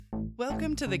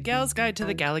Welcome to the Gals Guide to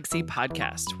the Galaxy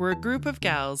podcast, where a group of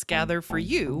gals gather for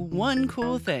you one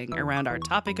cool thing around our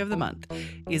topic of the month.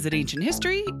 Is it ancient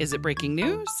history? Is it breaking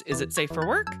news? Is it safe for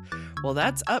work? Well,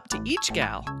 that's up to each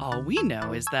gal. All we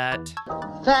know is that...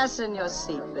 Fasten your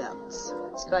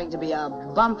seatbelts. It's going to be a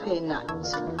bumpy night.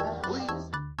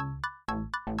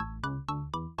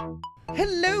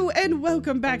 Hello and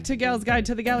welcome back to Gals Guide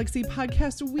to the Galaxy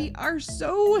podcast. We are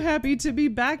so happy to be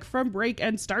back from break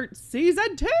and start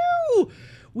season 2.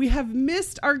 We have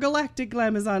missed our Galactic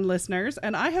Glamazon listeners,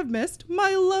 and I have missed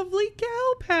my lovely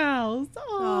gal pals.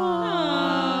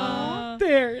 Aww.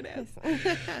 There it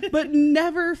is. But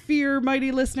never fear,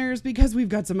 mighty listeners, because we've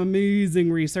got some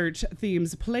amazing research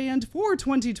themes planned for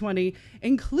 2020,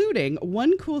 including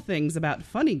one cool things about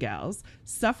funny gals,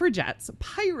 suffragettes,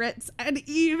 pirates, and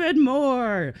even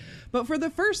more. But for the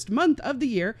first month of the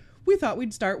year, we thought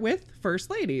we'd start with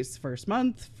First Ladies. First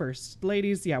month, First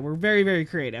Ladies. Yeah, we're very, very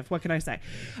creative. What can I say?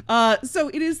 So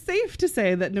it is safe to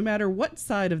say that no matter what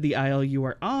side of the aisle you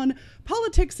are on,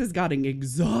 politics is getting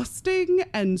exhausting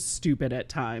and stupid at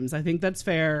times. I think that's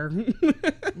fair.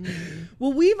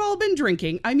 Well, we've all been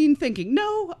drinking. I mean thinking.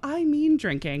 No, I mean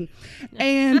drinking.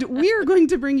 And we are going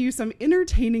to bring you some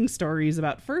entertaining stories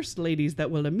about First Ladies that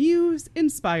will amuse,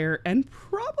 inspire, and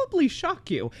probably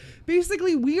shock you.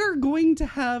 Basically, we are going to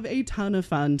have a ton of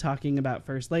fun talking about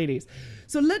First Ladies.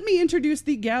 So let me introduce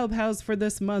the gal pals for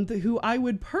this month who I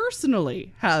would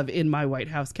personally have in my White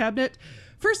House cabinet.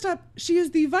 First up, she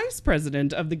is the vice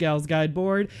president of the Gals Guide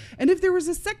board, and if there was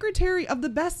a secretary of the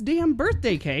best damn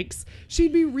birthday cakes,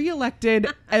 she'd be reelected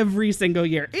every single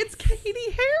year. It's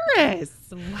Katie Harris.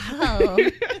 Wow.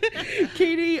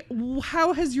 Katie,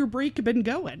 how has your break been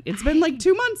going? It's been like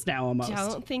 2 months now almost. I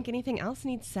don't think anything else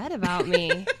needs said about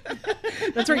me.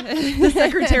 That's right. The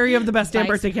secretary of the best damn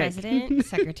birthday cake. President,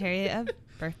 secretary of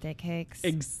birthday cakes.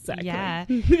 Exactly. Yeah.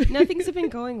 No, things have been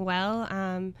going well.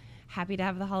 Happy to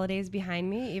have the holidays behind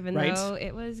me, even though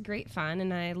it was great fun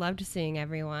and I loved seeing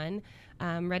everyone.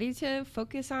 Ready to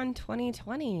focus on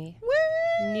 2020.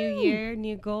 Woo! New year,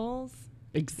 new goals.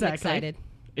 Exactly. I'm excited.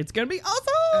 It's going to be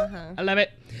awesome. I love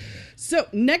it. So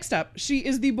next up, she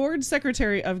is the board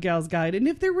secretary of Gals Guide. And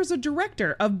if there was a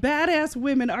director of badass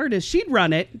women artists, she'd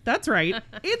run it. That's right.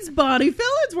 It's Bonnie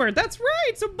Fillinsworth. That's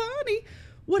right. So Bonnie,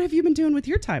 what have you been doing with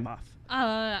your time off?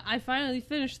 I finally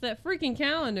finished that freaking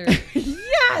calendar.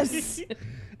 Yes!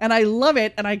 And I love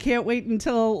it. And I can't wait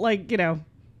until,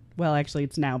 well, actually,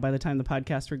 it's now by the time the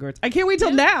podcast records. I can't wait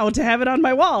till now to have it on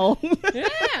my wall.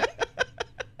 Yeah.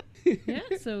 Yeah,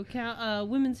 so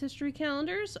women's history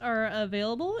calendars are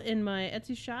available in my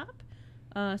Etsy shop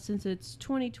since it's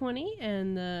 2020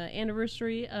 and the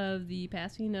anniversary of the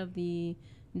passing of the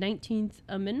 19th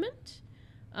Amendment.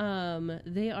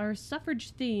 They are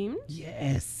suffrage themed.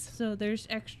 Yes. So there's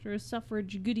extra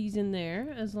suffrage goodies in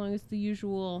there, as long as the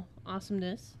usual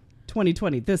awesomeness.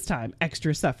 2020, this time,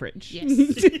 extra suffrage.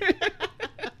 Yes.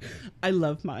 I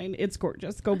love mine. It's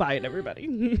gorgeous. Go buy it,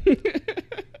 everybody.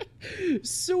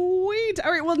 Sweet.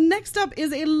 All right. Well, next up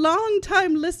is a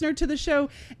longtime listener to the show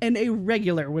and a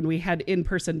regular when we had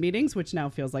in-person meetings, which now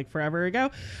feels like forever ago.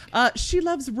 She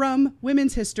loves rum,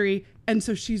 women's history, and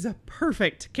so she's a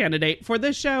perfect candidate for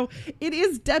this show. It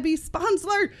is Debbie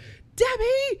Sponsler.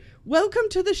 Debbie, welcome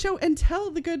to the show and tell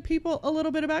the good people a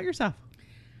little bit about yourself.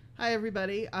 Hi,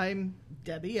 everybody. I'm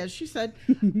Debbie, as she said.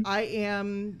 I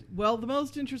am, the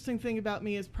most interesting thing about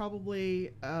me is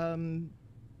probably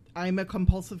I'm a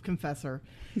compulsive confessor.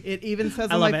 It even says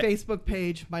on my Facebook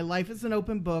page, my life is an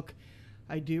open book.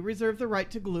 I do reserve the right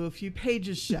to glue a few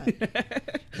pages shut.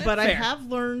 But I have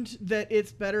learned that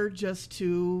it's better just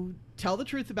to tell the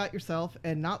truth about yourself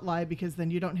and not lie, because then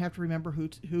you don't have to remember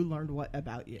who learned what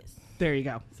about you. There you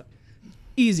go. So.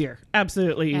 Easier.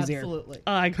 Absolutely easier. Absolutely.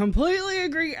 I completely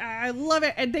agree. I love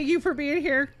it. And thank you for being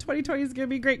here. 2020 is going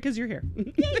to be great because you're here.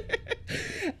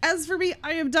 As for me,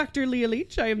 I am Dr. Leah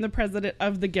Leach. I am the president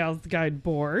of the Gals Guide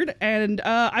board. And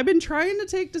I've been trying to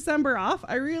take December off.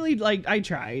 I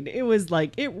tried. It was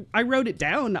I wrote it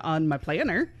down on my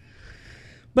planner,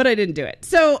 but I didn't do it.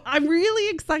 So I'm really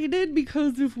excited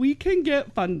because if we can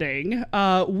get funding,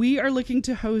 we are looking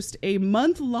to host a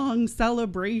month-long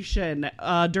celebration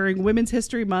during Women's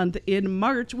History Month in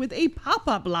March with a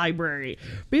pop-up library.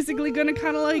 Basically going to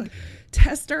kind of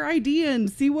test our idea and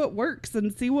see what works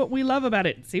and see what we love about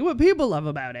it, see what people love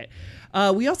about it.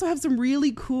 We also have some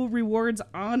really cool rewards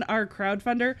on our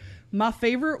crowdfunder. My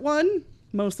favorite one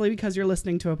mostly because you're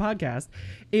listening to a podcast,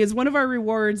 is one of our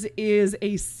rewards is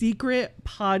a secret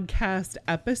podcast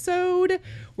episode.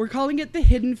 We're calling it The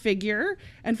Hidden Figure.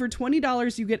 And for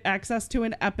 $20, you get access to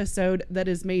an episode that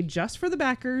is made just for the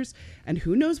backers. And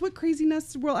who knows what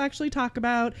craziness we'll actually talk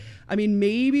about. I mean,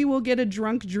 maybe we'll get a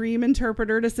drunk dream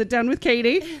interpreter to sit down with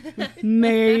Katie.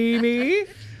 Maybe.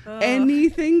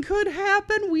 Anything could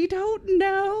happen. We don't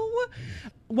know.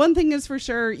 One thing is for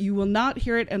sure, you will not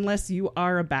hear it unless you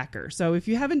are a backer. So if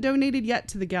you haven't donated yet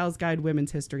to the Gals Guide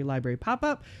Women's History Library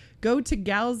pop-up, go to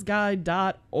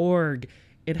galsguide.org.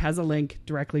 It has a link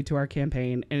directly to our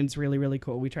campaign, and it's really, really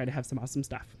cool. We try to have some awesome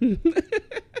stuff.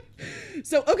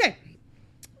 So, okay.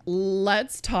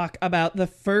 Let's talk about the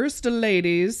first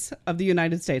ladies of the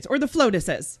United States, or the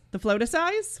FLOTUSes. The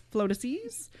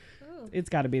FLOTUSes? It's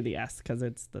got to be the S, because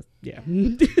it's the, yeah.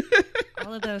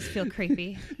 All of those feel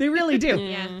creepy. They really do.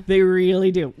 Yeah. They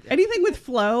really do. Anything with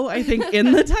flow, I think,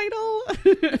 in the title.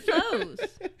 Flows.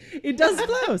 It does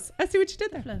flows. I see what you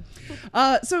did there.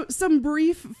 So some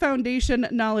brief foundation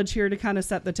knowledge here to kind of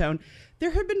set the tone. There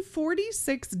have been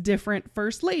 46 different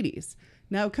first ladies.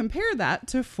 Now compare that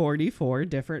to 44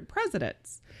 different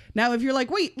presidents. Now, if you're like,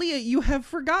 wait, Leah, you have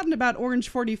forgotten about Orange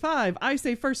 45. I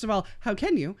say, first of all, how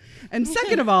can you? And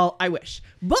second of all, I wish.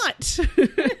 But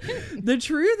the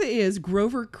truth is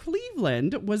Grover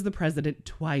Cleveland was the president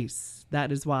twice.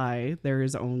 That is why there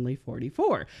is only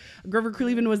 44. Grover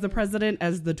Cleveland was the president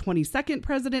as the 22nd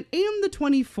president and the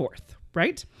 24th,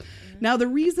 right? Now, the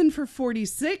reason for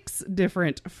 46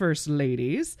 different first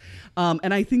ladies,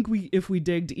 and I think if we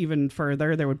digged even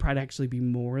further, there would probably actually be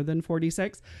more than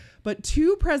 46. But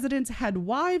 2 presidents had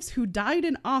wives who died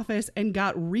in office and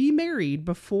got remarried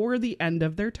before the end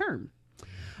of their term.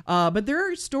 But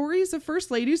there are stories of first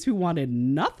ladies who wanted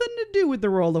nothing to do with the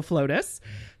role of FLOTUS.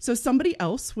 So somebody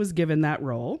else was given that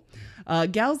role.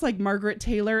 Gals like Margaret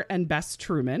Taylor and Bess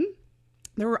Truman.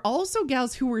 There were also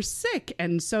gals who were sick,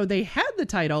 and so they had the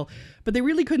title, but they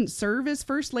really couldn't serve as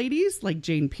first ladies, like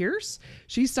Jane Pierce.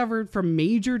 She suffered from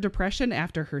major depression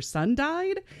after her son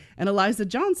died, and Eliza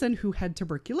Johnson, who had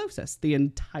tuberculosis the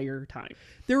entire time.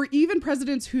 There were even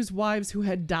presidents whose wives who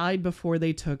had died before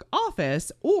they took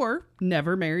office or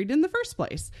never married in the first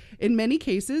place. In many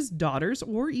cases, daughters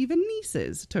or even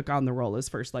nieces took on the role as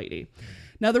first lady.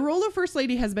 Now, the role of First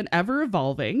Lady has been ever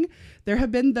evolving. There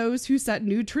have been those who set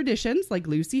new traditions, like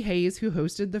Lucy Hayes, who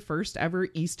hosted the first ever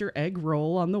Easter egg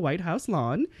roll on the White House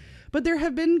lawn. But there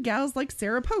have been gals like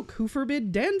Sarah Polk, who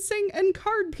forbid dancing and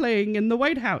card playing in the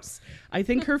White House. I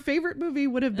think her favorite movie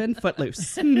would have been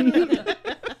Footloose. None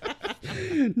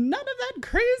of that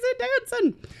crazy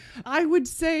dancing. I would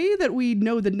say that we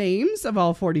know the names of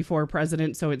all 44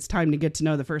 presidents, so it's time to get to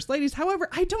know the first ladies. However,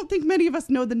 I don't think many of us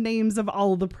know the names of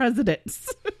all the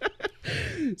presidents.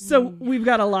 So we've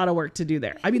got a lot of work to do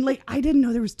there. I mean, like, I didn't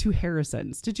know there was 2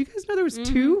 Harrisons. Did you guys know there was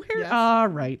 2 Harrisons? Yes. All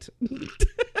right.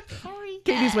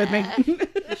 Katie's with me. You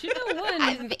should know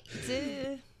one.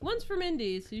 One's from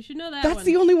Indies. You should know that one. That's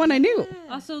the only one I knew.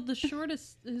 Also, the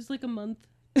shortest is like a month.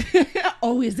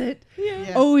 Oh, is it?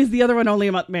 Yeah. Oh, is the other one only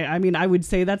a month? I mean, I would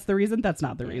say that's the reason. That's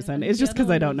not the reason. It's just because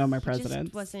I don't know my presidents.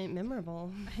 Just wasn't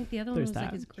memorable. I think the other one There's was like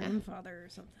that. his grandfather or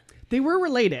something. They were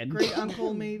related. Great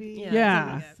uncle, maybe.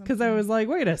 Yeah, because I was like,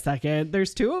 wait a second.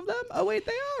 There's 2 of them? Oh, wait,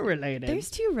 they are related. There's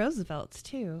 2 Roosevelts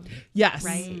too, yes.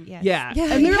 right? Yes. Yeah.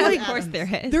 And they're like, of course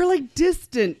there is. they're like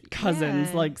distant cousins,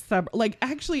 Yeah. like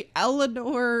actually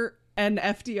Eleanor and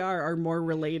FDR are more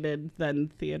related than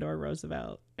Theodore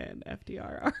Roosevelt and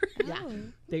FDR are. Yeah.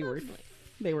 They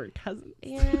were cousins.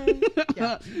 Yeah.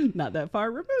 Not that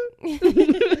far removed.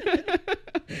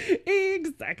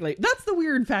 Exactly. That's the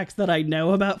weird facts that I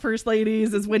know about first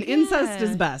ladies is when incest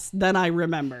is best, then I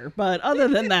remember. But other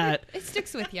than that, It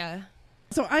sticks with you.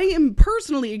 so I am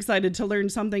personally excited to learn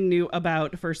something new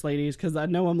about first ladies because I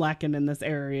know I'm lacking in this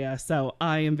area. So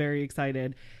I am very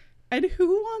excited. And who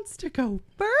wants to go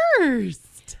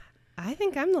first? I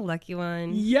think I'm the lucky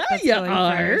one. Yeah, that's you going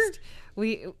are. first.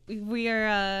 We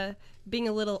are being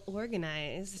a little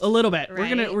organized. A little bit.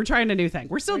 Right. We're trying a new thing.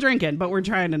 We're still drinking, but we're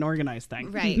trying an organized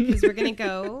thing. Right, because we're going to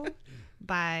go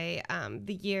by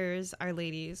the years our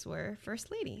ladies were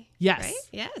first lady. Yes. Right?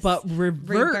 Yes. But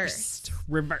reversed.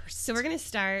 So we're going to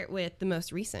start with the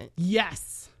most recent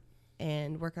Yes.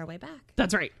 and work our way back.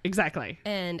 That's right. Exactly.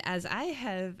 And as I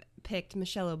have picked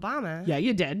Michelle Obama, Yeah,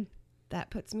 you did. that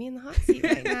puts me in the hot seat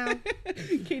right now.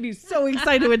 Katie's so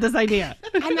excited with this idea.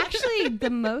 I'm actually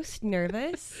the most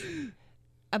nervous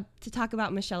to talk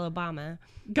about Michelle Obama.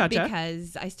 Gotcha.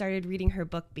 Because I started reading her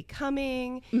book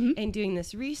Becoming and doing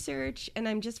this research, and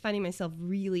I'm just finding myself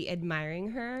really admiring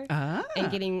her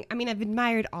and getting, I mean, I've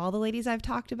admired all the ladies I've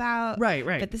talked about. Right.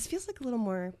 But this feels like a little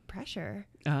more pressure.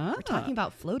 We're talking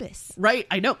about FLOTUS. Right,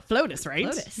 I know. FLOTUS, right?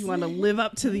 FLOTUS. You want to live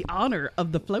up to the honor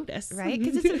of the FLOTUS. Right?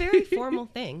 Because it's a very formal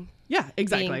thing. Yeah,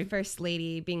 exactly. Being first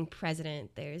lady, being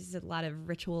president, there's a lot of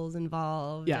rituals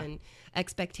involved and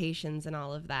expectations and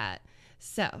all of that.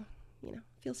 So,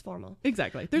 feels formal.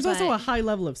 Exactly. There's also a high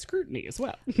level of scrutiny as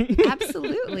well.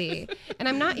 Absolutely. And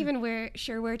I'm not even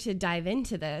sure where to dive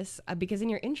into this because in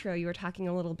your intro, you were talking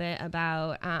a little bit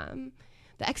about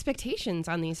the expectations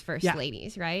on these first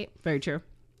ladies, right? Very true.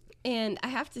 And I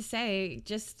have to say,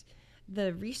 just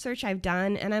the research I've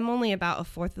done, and I'm only about a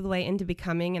fourth of the way into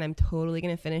Becoming, and I'm totally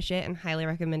going to finish it and highly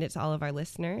recommend it to all of our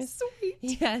listeners. Sweet.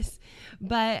 Yes.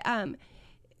 But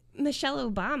Michelle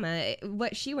Obama,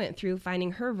 what she went through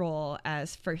finding her role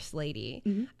as first lady,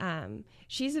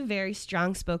 she's a very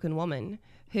strong-spoken woman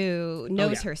who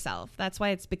knows herself. That's why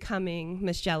it's Becoming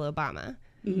Michelle Obama.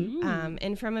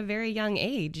 And from a very young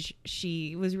age,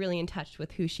 she was really in touch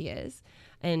with who she is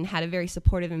and had a very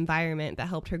supportive environment that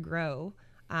helped her grow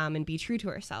and be true to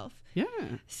herself. Yeah.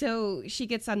 So she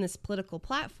gets on this political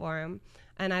platform,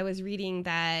 and I was reading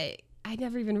that I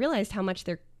never even realized how much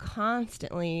they're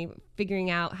constantly figuring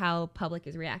out how public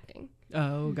is reacting.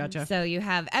 Oh, gotcha. So you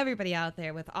have everybody out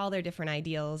there with all their different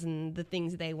ideals and the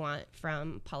things they want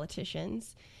from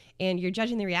politicians, and you're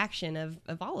judging the reaction of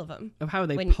all of them. Of how are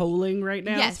they polling right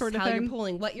now? Yes, sort of how thing? you're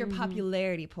polling, what your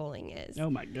popularity polling is. Oh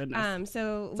my goodness.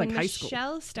 So It's when like high school.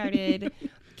 Michelle started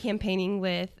campaigning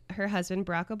with her husband,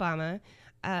 Barack Obama,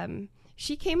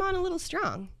 she came on a little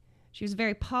strong. She was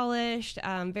very polished,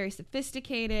 very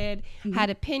sophisticated, had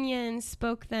opinions,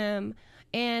 spoke them.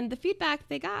 And the feedback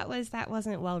they got was that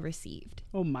wasn't well received.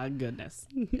 Oh my goodness.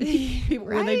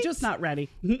 Were they just not ready?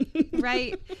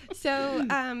 Right. So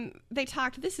they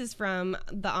talked, this is from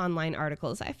the online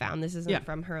articles I found. This isn't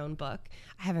from her own book.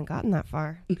 I haven't gotten that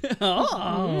far.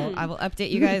 I will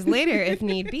update you guys later if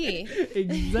need be.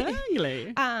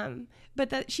 Exactly. But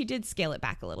that she did scale it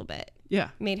back a little bit.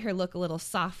 Yeah. Made her look a little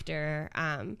softer,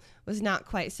 was not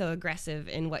quite so aggressive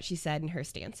in what she said and her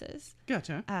stances.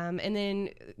 Gotcha. And then,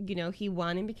 he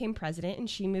won and became president, and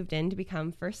she moved in to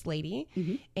become first lady.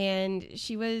 And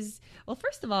she was, well,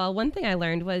 first of all, one thing I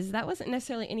learned was that wasn't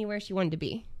necessarily anywhere she wanted to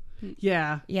be.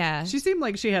 Yeah. Yeah. She seemed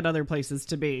like she had other places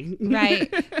to be.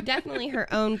 Right. Definitely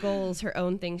her own goals, her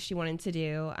own things she wanted to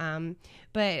do.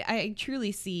 But I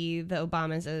truly see the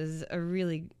Obamas as a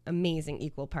really amazing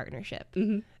equal partnership.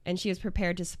 And she was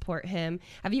prepared to support him.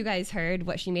 Have you guys heard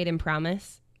what she made him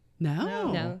promise?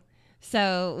 No.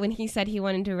 So when he said he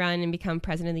wanted to run and become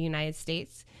president of the United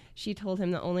States, she told him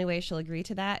the only way she'll agree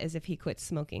to that is if he quits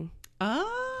smoking.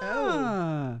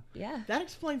 Oh. Yeah. That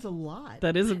explains a lot.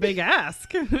 That is a big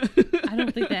ask. I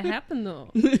don't think that happened though.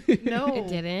 No, It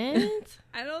didn't?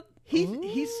 I don't.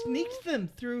 He sneaked them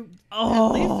through at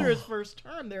least through his first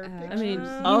term. There are pictures. I mean,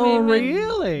 Oh, he may have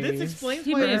really? This explains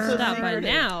He why may he's have so stopped by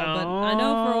secretive. now, but I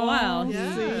know for a while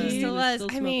Yeah. He still was. still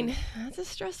I mean, smoking. that's a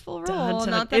stressful role. Dun, dun.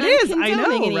 Not that It I'm is. I know,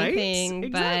 condoning right? anything,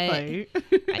 Exactly.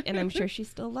 and I'm sure she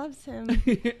still loves him.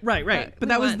 Right. But we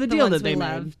that was want the deal ones that they we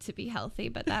made. love to be healthy,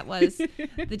 but that was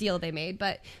the deal they made.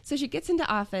 But so she gets into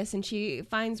office and she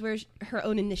finds where her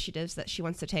own initiatives that she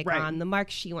wants to take on, the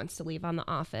marks she wants to leave on the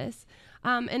office.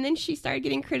 And then she started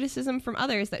getting criticism from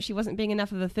others that she wasn't being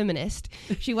enough of a feminist.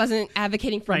 She wasn't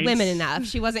advocating for women enough.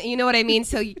 She wasn't, you know what I mean?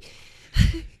 So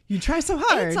You try so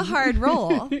hard. it's a hard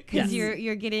role because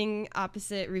you're getting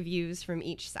opposite reviews from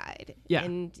each side. Yeah.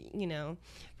 And,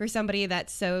 for somebody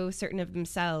that's so certain of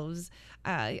themselves,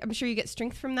 I'm sure you get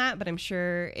strength from that, but I'm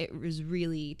sure it was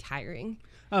really tiring.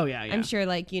 Oh, yeah. I'm sure,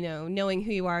 knowing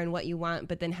who you are and what you want,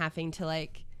 but then having to,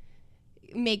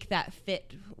 make that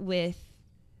fit with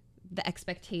the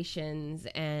expectations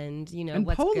and, And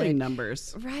what's polling good.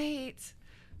 numbers.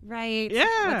 Right. Yeah.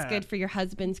 What's good for your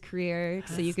husband's career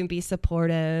so you can be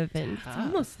supportive and It's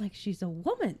almost like she's a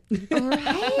woman.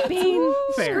 right. Being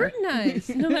Fair.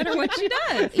 scrutinized no matter what she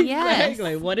does. Yes.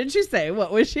 Exactly. What did she say?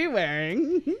 What was she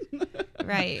wearing?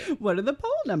 Right. What are the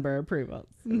poll number approvals?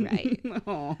 Right.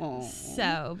 Aw.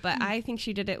 So, but I think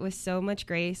she did it with so much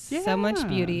grace, so much Yeah.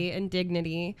 beauty and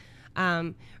dignity.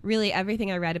 Really,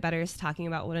 everything I read about her is talking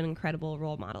about what an incredible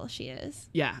role model she is.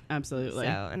 Yeah, absolutely.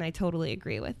 So, and I totally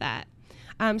agree with that.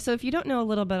 So if you don't know a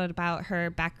little bit about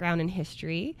her background and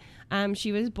history,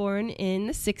 She was born in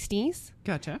the 60s.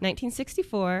 Gotcha.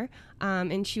 1964,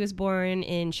 and she was born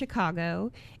in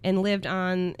Chicago and lived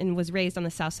on and was raised on the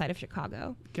south side of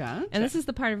Chicago. Gotcha. And this is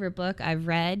the part of her book I've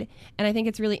read, and I think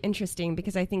it's really interesting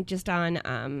because I think just on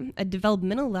a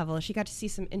developmental level, she got to see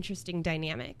some interesting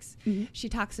dynamics. She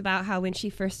talks about how when she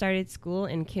first started school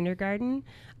in kindergarten,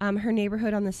 her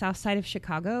neighborhood on the south side of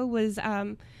Chicago was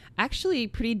actually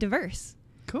pretty diverse.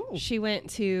 Cool. She went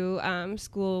to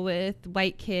school with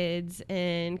white kids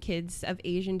and kids of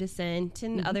Asian descent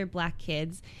and other black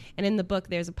kids. And in the book,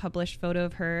 there's a published photo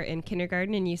of her in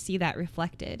kindergarten, and you see that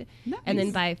reflected. Nice. And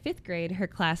then by 5th grade, her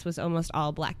class was almost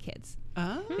all black kids.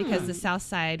 Ah. Because the South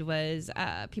Side was,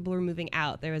 people were moving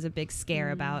out. There was a big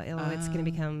scare about, it's going to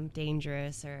become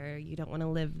dangerous or you don't want to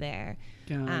live there.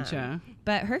 Gotcha.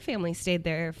 But her family stayed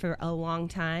there for a long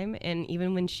time. And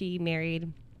even when she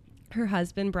married her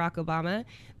husband, Barack Obama,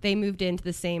 they moved into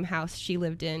the same house she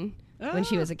lived in when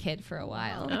she was a kid for a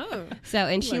while. Oh. So,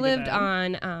 and she Look at lived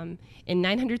that. on in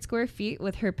 900 square feet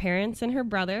with her parents and her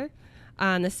brother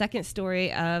on the second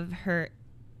story of her,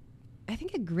 I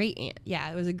think a great aunt. Yeah,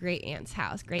 it was a great aunt's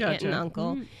house, great aunt and Gotcha.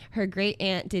 uncle. Her great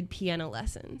aunt did piano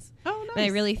lessons. Oh, nice. And I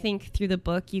really think through the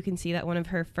book, you can see that one of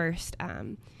her first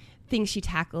things she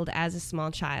tackled as a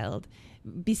small child,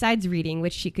 besides reading,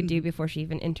 which she could do before she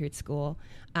even entered school,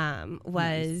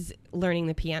 was learning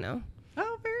the piano.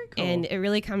 Oh, very cool. And it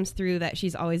really comes through that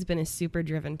she's always been a super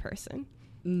driven person.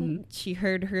 She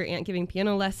heard her aunt giving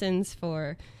piano lessons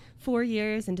for 4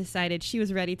 years and decided she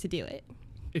was ready to do it.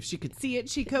 if she could see it,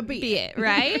 she could Be it,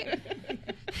 right?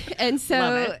 And so,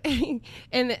 Love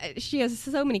and she has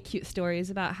so many cute stories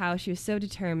about how she was so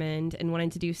determined and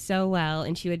wanted to do so well,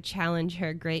 and she would challenge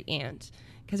her great aunt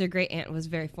because her great aunt was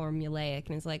very formulaic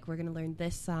and is like, we're going to learn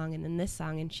this song and then this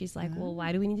song. And she's like, well,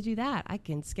 why do we need to do that? I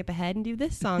can skip ahead and do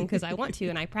this song because I want to,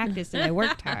 and I practiced and I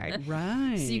worked hard.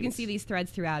 Right. So you can see these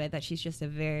threads throughout it that she's just a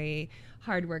very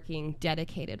hardworking,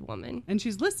 dedicated woman. And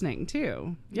she's listening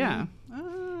too. Yeah.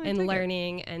 Oh, I And dig it.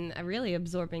 learning and really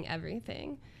absorbing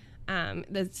everything.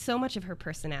 There's so much of her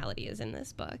personality is in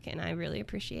this book, and I really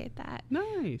appreciate that.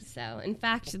 Nice. So, in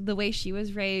fact, the way she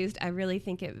was raised, I really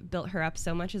think it built her up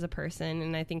so much as a person,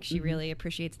 and I think she really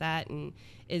appreciates that and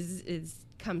is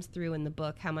comes through in the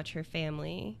book how much her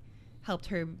family helped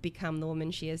her become the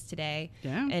woman she is today.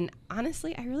 Yeah. And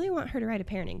honestly, I really want her to write a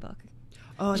parenting book.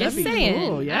 Oh, Just that'd be saying.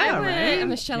 cool. Yeah, I want right? a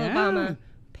Michelle Yeah. Obama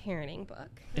parenting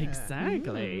book.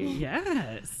 Exactly.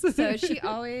 Yes. So she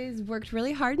always worked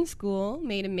really hard in school,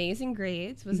 made amazing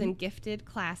grades, was in gifted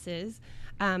classes,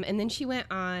 and then she went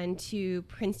on to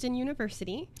Princeton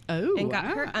University Oh, and got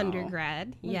her wow.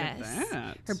 undergrad. Look at Yes.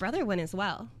 that. Her brother went as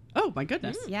well. Oh, my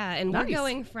goodness. Yeah, and Nice. we're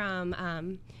going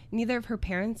from neither of her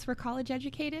parents were college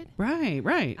educated. Right,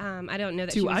 right. I don't know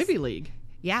that she to was, Ivy League.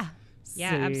 Yeah.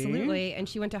 Yeah, See? absolutely. And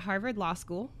she went to Harvard Law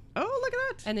School. Oh, look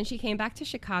at that. And then she came back to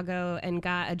Chicago and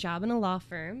got a job in a law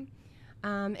firm,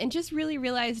 and just really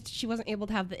realized she wasn't able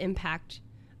to have the impact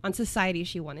on society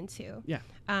she wanted to. Yeah.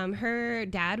 Her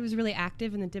dad was really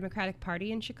active in the Democratic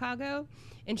Party in Chicago,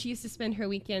 and she used to spend her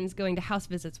weekends going to house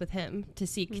visits with him to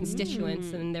see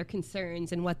constituents and their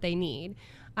concerns and what they need.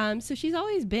 So she's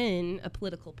always been a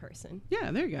political person,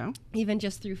 Yeah, there you go. even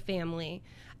just through family.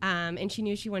 And she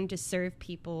knew she wanted to serve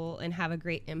people and have a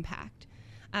great impact.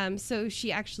 So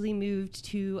she actually moved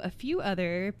to a few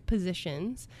other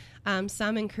positions,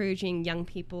 some encouraging young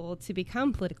people to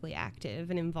become politically active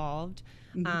and involved.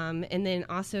 And then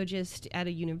also just at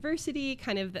a university,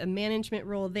 kind of a management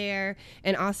role there,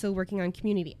 and also working on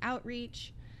community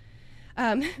outreach.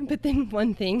 But then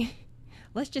one thing,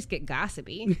 let's just get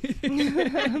gossipy.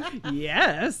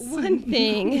 Yes. One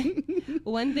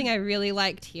thing I really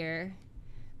liked here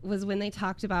was when they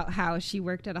talked about how she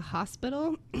worked at a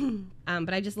hospital.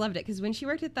 But I just loved it because when she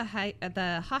worked at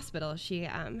the hospital, she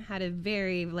had a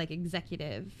very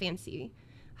executive, fancy,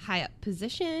 high up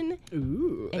position,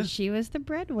 Ooh. and she was the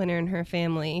breadwinner in her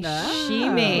family. Oh. She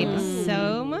made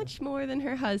so much more than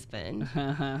her husband,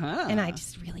 and I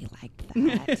just really liked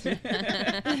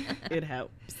that. It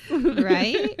helps.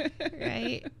 Right?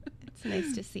 It's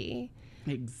nice to see.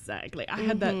 Exactly. I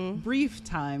had that brief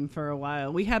time for a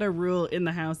while. We had a rule in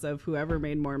the house of whoever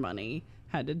made more money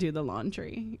had to do the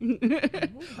laundry.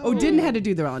 Didn't have to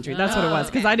do the laundry. That's what it was.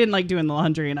 Because I didn't like doing the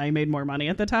laundry and I made more money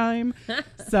at the time.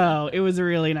 So it was a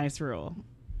really nice rule.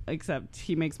 Except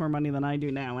he makes more money than I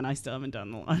do now and I still haven't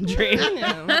done the laundry. I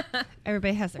know.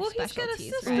 Everybody has their Well, he's got a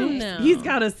specialties, system right? now. He's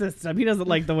got a system. He doesn't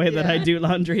like the way that I do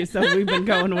laundry, so we've been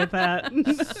going with that.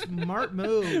 Smart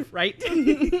move. Right?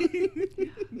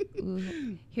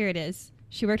 Ooh, here it is.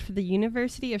 She worked for the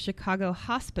University of Chicago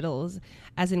Hospitals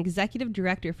as an executive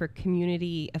director for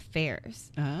community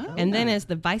affairs. Oh. And then as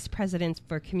the vice president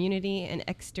for community and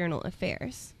external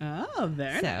affairs. Oh,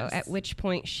 very nice. At which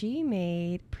point she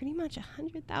made pretty much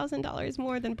 $100,000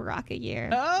 more than Barack a year.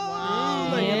 Oh,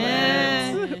 look Yeah.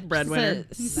 at that. Breadwinner.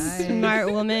 She's a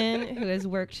smart woman who has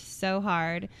worked so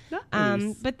hard.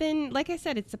 Nice. But then, like I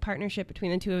said, it's a partnership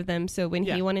between the two of them. So when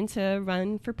Yeah. he wanted to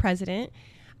run for president,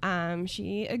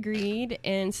 she agreed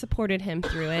and supported him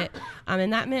through it.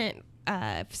 And that meant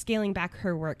scaling back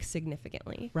her work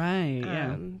significantly. Right,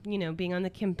 yeah. Being on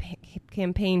the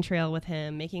campaign trail with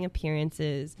him, making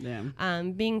appearances. Yeah.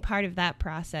 Being part of that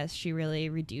process, she really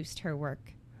reduced her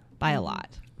work by a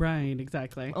lot, Right,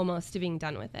 exactly. almost to being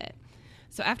done with it.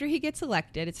 So after he gets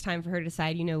elected, it's time for her to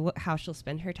decide, how she'll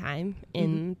spend her time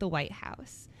in the White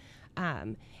House.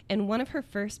 And one of her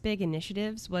first big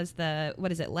initiatives was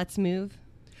Let's Move.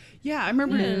 Yeah, I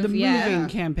remember the moving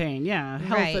campaign. Yeah,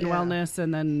 health Right. and wellness,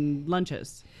 and then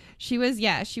lunches. She was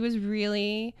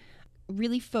really,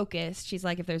 really focused. She's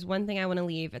like, if there's one thing I want to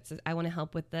leave, I want to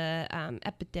help with the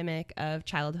epidemic of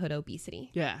childhood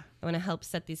obesity. Yeah. I want to help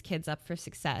set these kids up for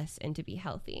success and to be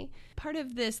healthy. Part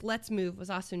of this Let's Move was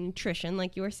also nutrition,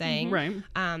 like you were saying. Right.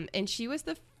 And she was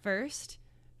the first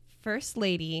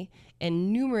lady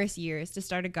in numerous years to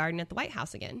start a garden at the White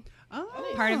House again.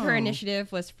 Oh. Part of her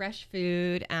initiative was fresh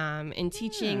food and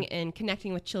teaching and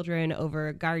connecting with children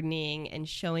over gardening and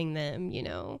showing them,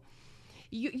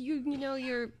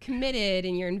 you're committed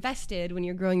and you're invested when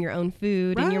you're growing your own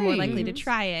food and you're more likely to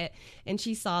try it. And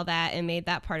she saw that and made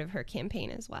that part of her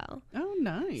campaign as well. Oh,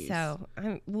 nice. So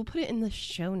we'll put it in the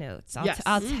show notes. Yes.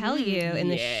 I'll tell you in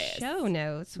the Yes. show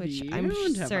notes, which I'm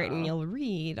Beautiful. certain you'll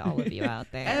read, all of you out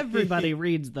there. Everybody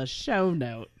reads the show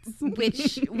notes.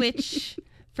 which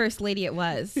first lady it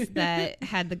was that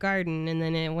had the garden, and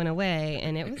then it went away,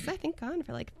 and it was, I think, gone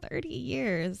for like 30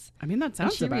 years. I mean, that And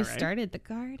sounds she about restarted the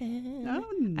garden. Oh,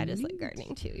 I just like neat.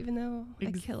 gardening too, even though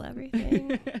I kill everything.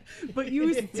 right. But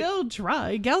you still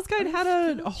try. Gals Guide had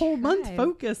a whole month try.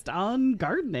 focused on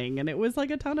gardening, and it was like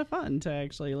a ton of fun to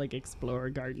actually like explore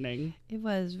gardening. It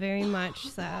was very much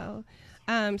so.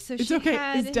 So It's she okay.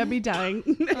 had, Is Debbie dying?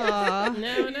 Aw.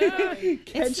 No.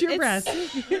 Catch your breath.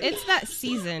 It's that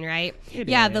season, right? It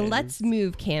The is. Let's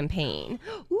Move campaign.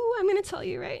 Ooh, I'm going to tell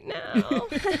you right now.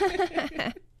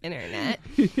 Internet.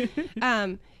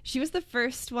 She was the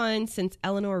first one since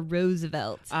Eleanor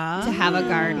Roosevelt to have a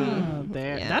garden.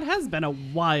 There. Yeah. That has been a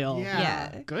while. Yeah.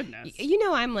 Yeah. Goodness.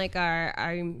 I'm like our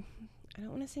I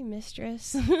don't want to say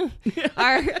mistress.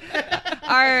 our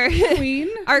Queen.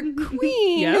 our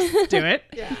queen Yes, do it.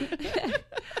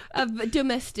 of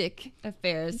domestic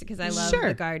affairs, because I love Sure.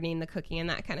 the gardening, the cooking, and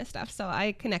that kind of stuff. So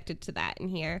I connected to that in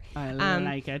here. I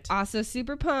like it. Also,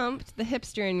 super pumped, the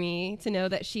hipster in me, to know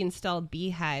that she installed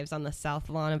beehives on the south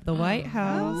lawn of the White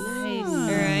House.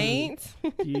 Right?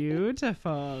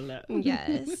 Beautiful.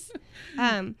 Yes.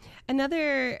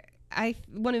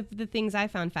 One of the things I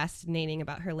found fascinating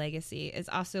about her legacy is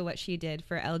also what she did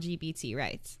for LGBT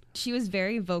rights. She was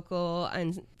very vocal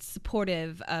and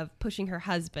supportive of pushing her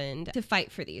husband to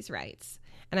fight for these rights.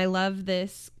 And I love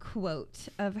this quote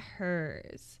of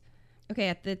hers. Okay,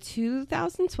 at the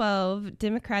 2012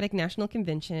 Democratic National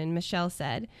Convention, Michelle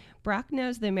said, "Barack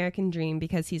knows the American dream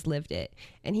because he's lived it,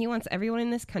 and he wants everyone in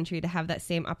this country to have that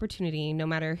same opportunity, no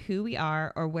matter who we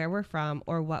are or where we're from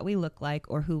or what we look like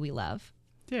or who we love."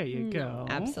 There you go.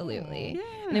 Absolutely.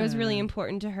 And it was really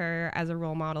important to her as a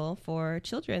role model for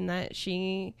children that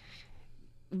she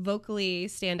vocally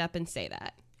stand up and say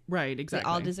that. Right, exactly. They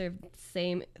all deserve the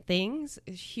same things,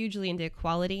 is hugely into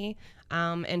equality,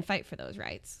 and fight for those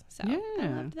rights. So I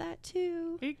Yeah. loved that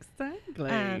too.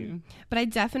 Exactly. But I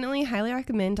definitely highly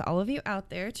recommend to all of you out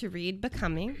there to read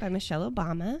Becoming by Michelle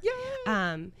Obama.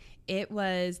 It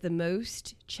was the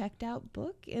most checked out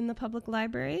book in the public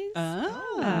libraries.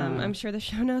 I'm sure the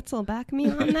show notes will back me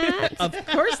on that. Of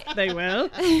course they will.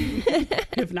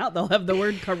 If not, they'll have the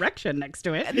word correction next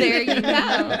to it. There you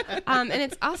go. And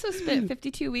it's also spent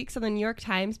 52 weeks on the New York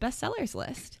Times bestsellers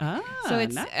list. So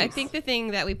it's, nice. I think the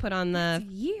thing that we put on the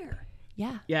Year.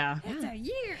 yeah. Yeah. That's a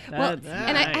year. Well, That's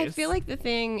and I nice. feel like the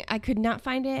thing, I could not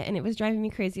find it, and it was driving me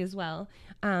crazy as well.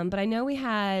 But I know we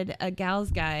had a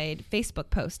Gals Guide Facebook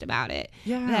post about it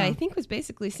Yeah. that I think was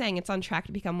basically saying it's on track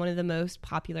to become one of the most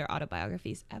popular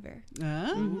autobiographies ever.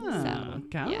 So,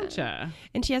 Gotcha.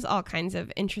 And she has all kinds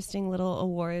of interesting little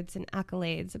awards and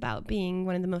accolades about being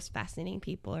one of the most fascinating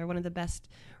people or one of the best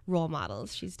role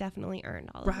models. She's definitely earned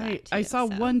all of that. Right. Too, I saw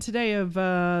so. one today of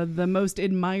the most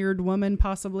admired woman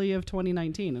possibly of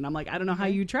 2019. And I'm like, I don't know how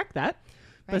you track that.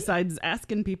 besides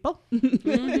asking people.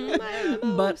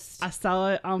 Mm-hmm. But I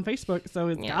saw it on Facebook, so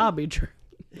it's gotta be true.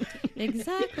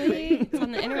 Exactly. It's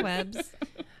on the interwebs.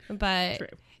 But True.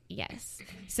 yes.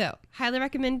 So, highly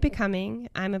recommend Becoming.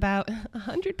 I'm about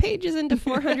 100 pages into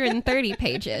 430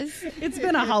 pages. It's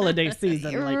been a holiday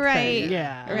season, like Right. thing.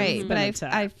 Yeah. Right. it's But been a time.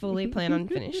 I fully plan on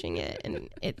finishing it. And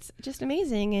it's just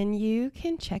amazing. And you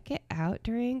can check it out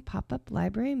during Pop-Up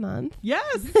Library Month. Yes.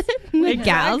 The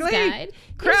Gals Exactly. Guide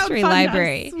History Crowdfund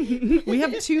Library. us. We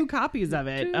have 2 copies of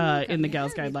it in the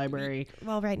Gals Guide Library.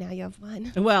 Well, right now you have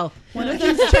one. Well, one of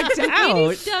them's checked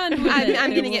out. Done with it.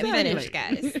 I'm getting it Exactly. finished,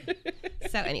 guys.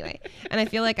 So anyway, and I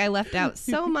feel like I left out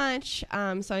so much.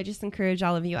 So I just encourage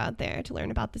all of you out there to learn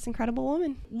about this incredible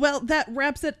woman. Well, that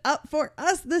wraps it up for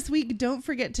us this week. Don't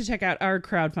forget to check out our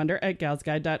crowdfunder at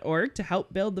galsguide.org to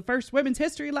help build the first women's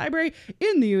history library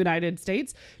in the United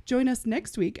States. Join us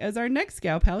next week as our next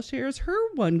gal pal shares her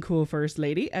one cool first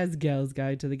lady as Gal's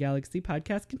Guide to the Galaxy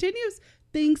podcast continues.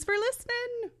 Thanks for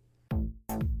listening.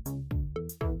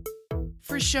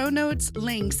 For show notes,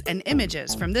 links, and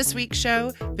images from this week's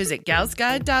show, visit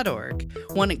galsguide.org.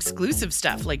 Want exclusive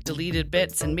stuff like deleted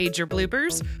bits and major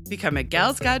bloopers? Become a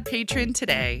Gals Guide patron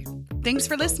today. Thanks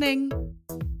for listening.